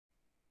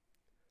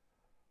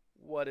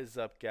What is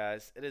up,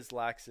 guys? It is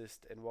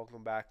Laxist, and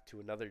welcome back to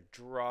another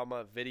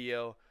drama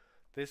video.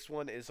 This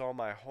one is on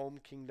my home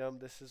kingdom.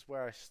 This is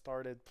where I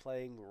started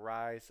playing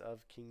Rise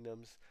of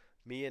Kingdoms.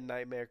 Me and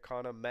Nightmare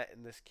Kana met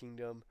in this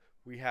kingdom.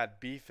 We had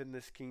beef in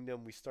this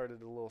kingdom. We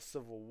started a little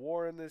civil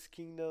war in this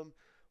kingdom.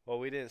 Well,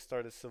 we didn't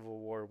start a civil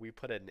war. We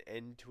put an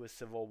end to a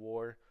civil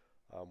war.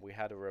 We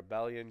had a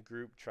rebellion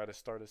group try to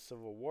start a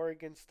civil war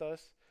against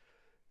us.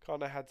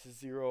 Kana had to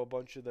zero a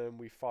bunch of them.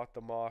 We fought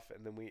them off,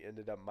 and then we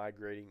ended up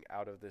migrating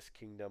out of this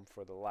kingdom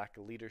for the lack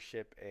of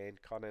leadership,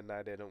 and Kana and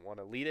I didn't want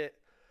to lead it.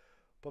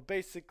 But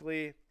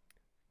basically,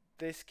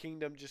 this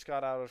kingdom just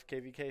got out of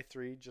KVK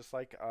 3, just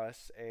like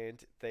us,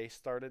 and they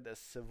started a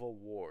civil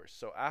war.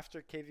 So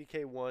after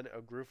KVK 1, a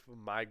group of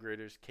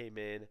migrators came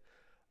in.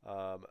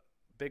 Um,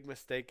 Big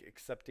mistake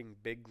accepting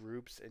big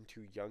groups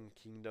into young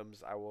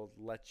kingdoms. I will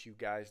let you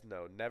guys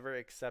know. Never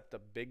accept a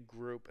big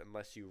group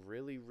unless you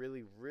really,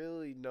 really,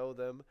 really know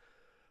them,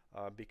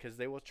 because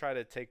they will try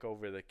to take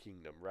over the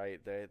kingdom,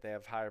 right? They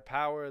have higher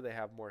power, they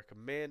have more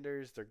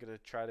commanders, they're going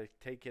to try to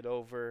take it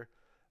over.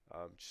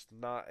 Just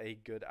not a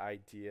good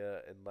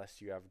idea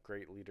unless you have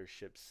great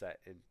leadership set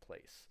in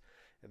place.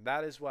 And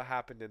that is what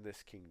happened in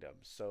this kingdom.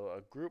 So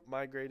a group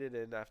migrated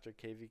in after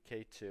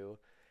KVK 2,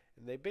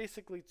 and they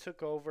basically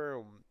took over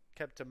and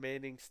kept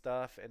demanding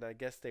stuff, and I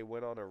guess they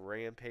went on a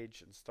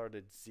rampage and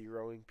started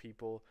zeroing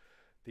people.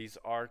 These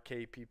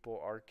RK people,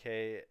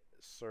 RK,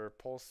 Sir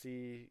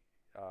Pulsi,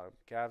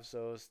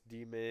 Gavzos,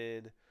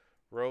 Demon,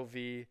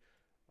 Rovi,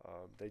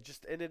 they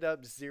just ended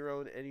up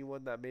zeroing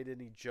anyone that made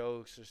any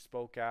jokes or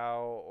spoke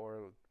out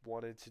or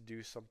wanted to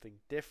do something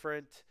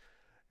different,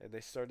 and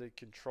they started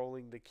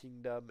controlling the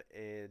kingdom.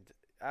 And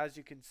as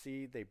you can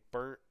see, they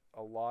burnt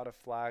a lot of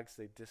flags,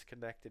 they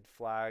disconnected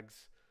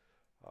flags,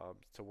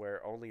 to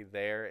where only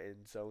they're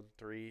in Zone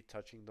 3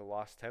 touching the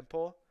Lost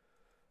Temple.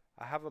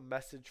 I have a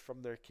message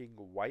from their King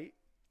White.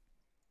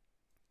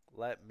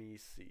 Let me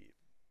see.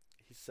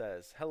 He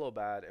says, "Hello,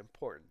 bad,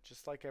 important.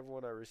 Just like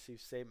everyone, I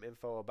received same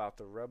info about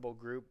the rebel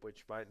group,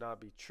 which might not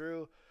be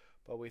true,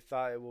 but we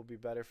thought it will be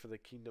better for the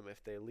kingdom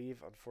if they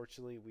leave.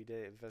 Unfortunately, we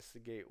didn't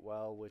investigate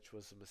well, which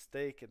was a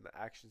mistake, and the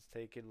actions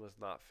taken was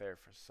not fair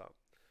for some.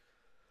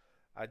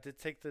 I did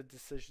take the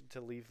decision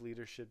to leave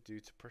leadership due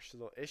to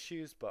personal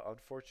issues, but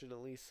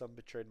unfortunately, some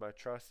betrayed my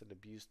trust and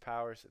abused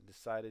powers and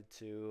decided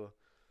to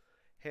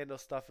handle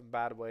stuff in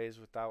bad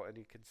ways without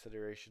any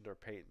consideration or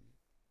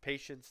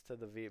patience to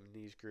the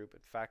Vietnamese group.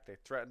 In fact, they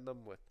threatened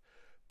them with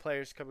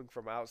players coming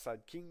from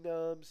outside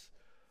kingdoms.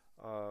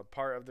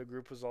 Part of the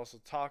group was also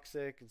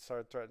toxic and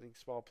started threatening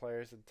small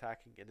players and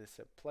attacking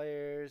innocent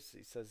players.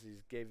 He says he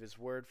gave his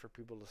word for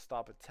people to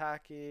stop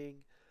attacking.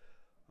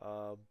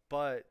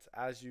 But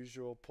as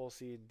usual,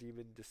 Pulsi and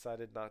Demon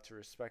decided not to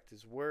respect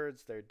his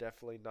words. They're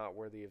definitely not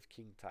worthy of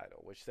king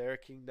title, which they're a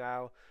king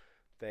now.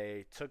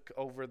 They took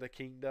over the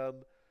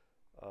kingdom.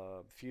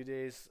 A few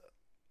days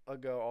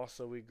ago,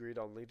 also, we agreed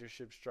on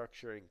leadership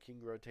structure and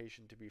king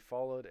rotation to be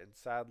followed, and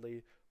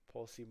sadly,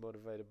 Pulsi,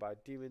 motivated by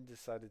Demon,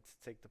 decided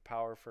to take the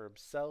power for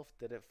himself,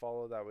 didn't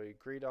follow that we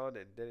agreed on,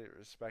 and didn't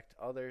respect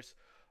others.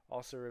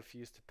 Also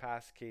refused to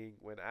pass king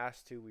when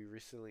asked to. We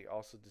recently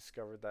also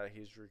discovered that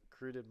he's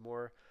recruited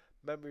more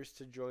members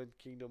to join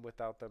kingdom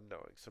without them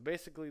knowing. So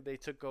basically, they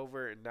took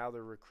over, and now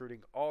they're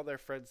recruiting all their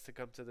friends to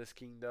come to this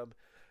kingdom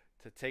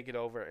to take it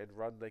over and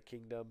run the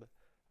kingdom.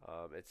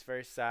 It's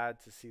very sad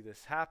to see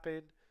this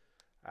happen,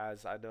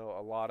 as I know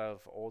a lot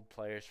of old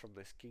players from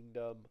this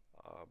kingdom.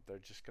 They're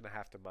just going to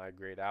have to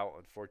migrate out.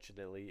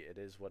 Unfortunately, it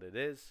is what it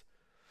is.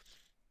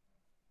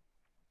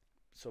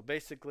 So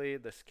basically,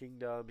 this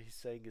kingdom, he's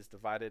saying, is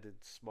divided into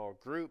small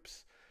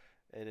groups,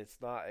 and it's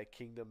not a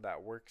kingdom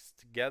that works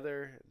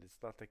together, and it's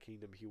not the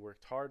kingdom he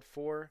worked hard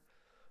for.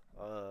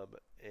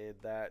 And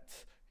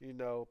that,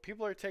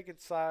 people are taking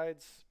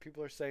sides.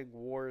 People are saying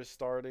war is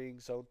starting,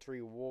 Zone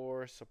 3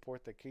 war,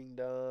 support the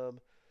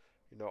kingdom.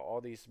 All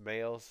these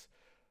males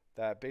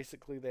that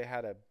basically they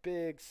had a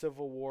big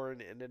civil war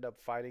and ended up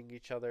fighting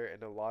each other,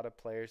 and a lot of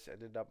players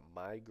ended up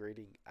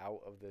migrating out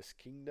of this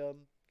kingdom.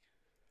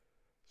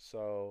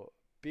 So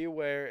be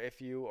aware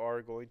if you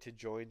are going to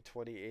join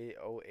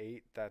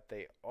 2808 that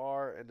they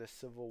are in a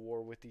civil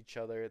war with each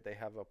other. They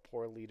have a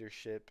poor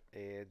leadership,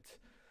 and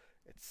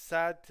it's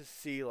sad to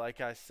see,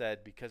 like I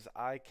said, because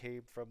I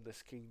came from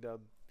this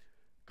kingdom.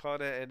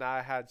 Kana and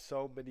I had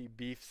so many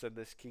beefs in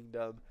this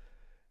kingdom,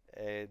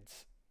 and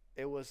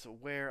it was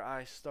where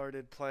I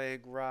started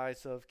playing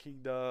Rise of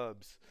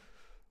Kingdoms.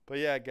 But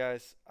yeah,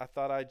 guys, I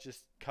thought I'd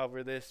just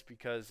cover this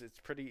because it's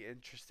pretty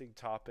interesting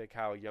topic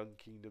how young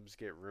kingdoms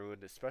get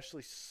ruined,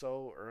 especially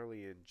so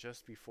early and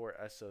just before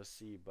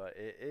SOC, but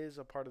it is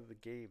a part of the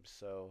game.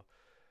 So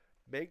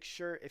make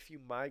sure if you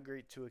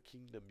migrate to a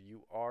kingdom,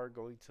 you are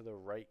going to the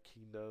right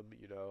kingdom.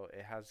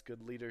 It has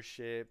good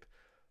leadership.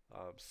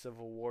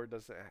 Civil war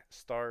doesn't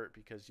start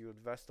because you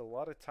invest a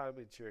lot of time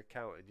into your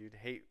account, and you'd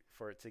hate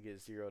for it to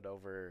get zeroed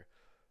over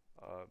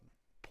um,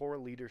 poor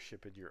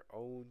leadership in your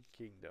own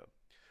kingdom.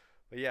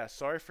 But yeah,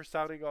 sorry for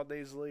sounding all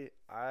nasally.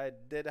 I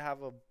did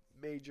have a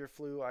major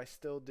flu. I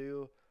still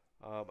do.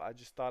 I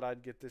just thought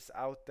I'd get this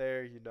out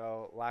there,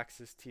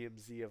 Laxus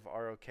TMZ of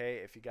ROK.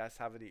 If you guys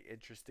have any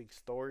interesting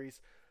stories,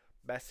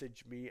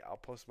 message me. I'll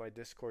post my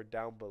Discord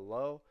down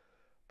below.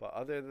 But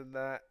other than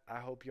that, I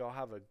hope y'all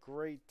have a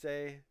great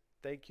day.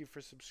 Thank you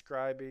for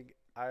subscribing.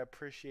 I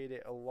appreciate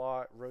it a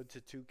lot. Road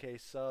to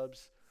 2K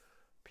subs.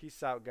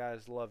 Peace out,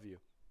 guys. Love you.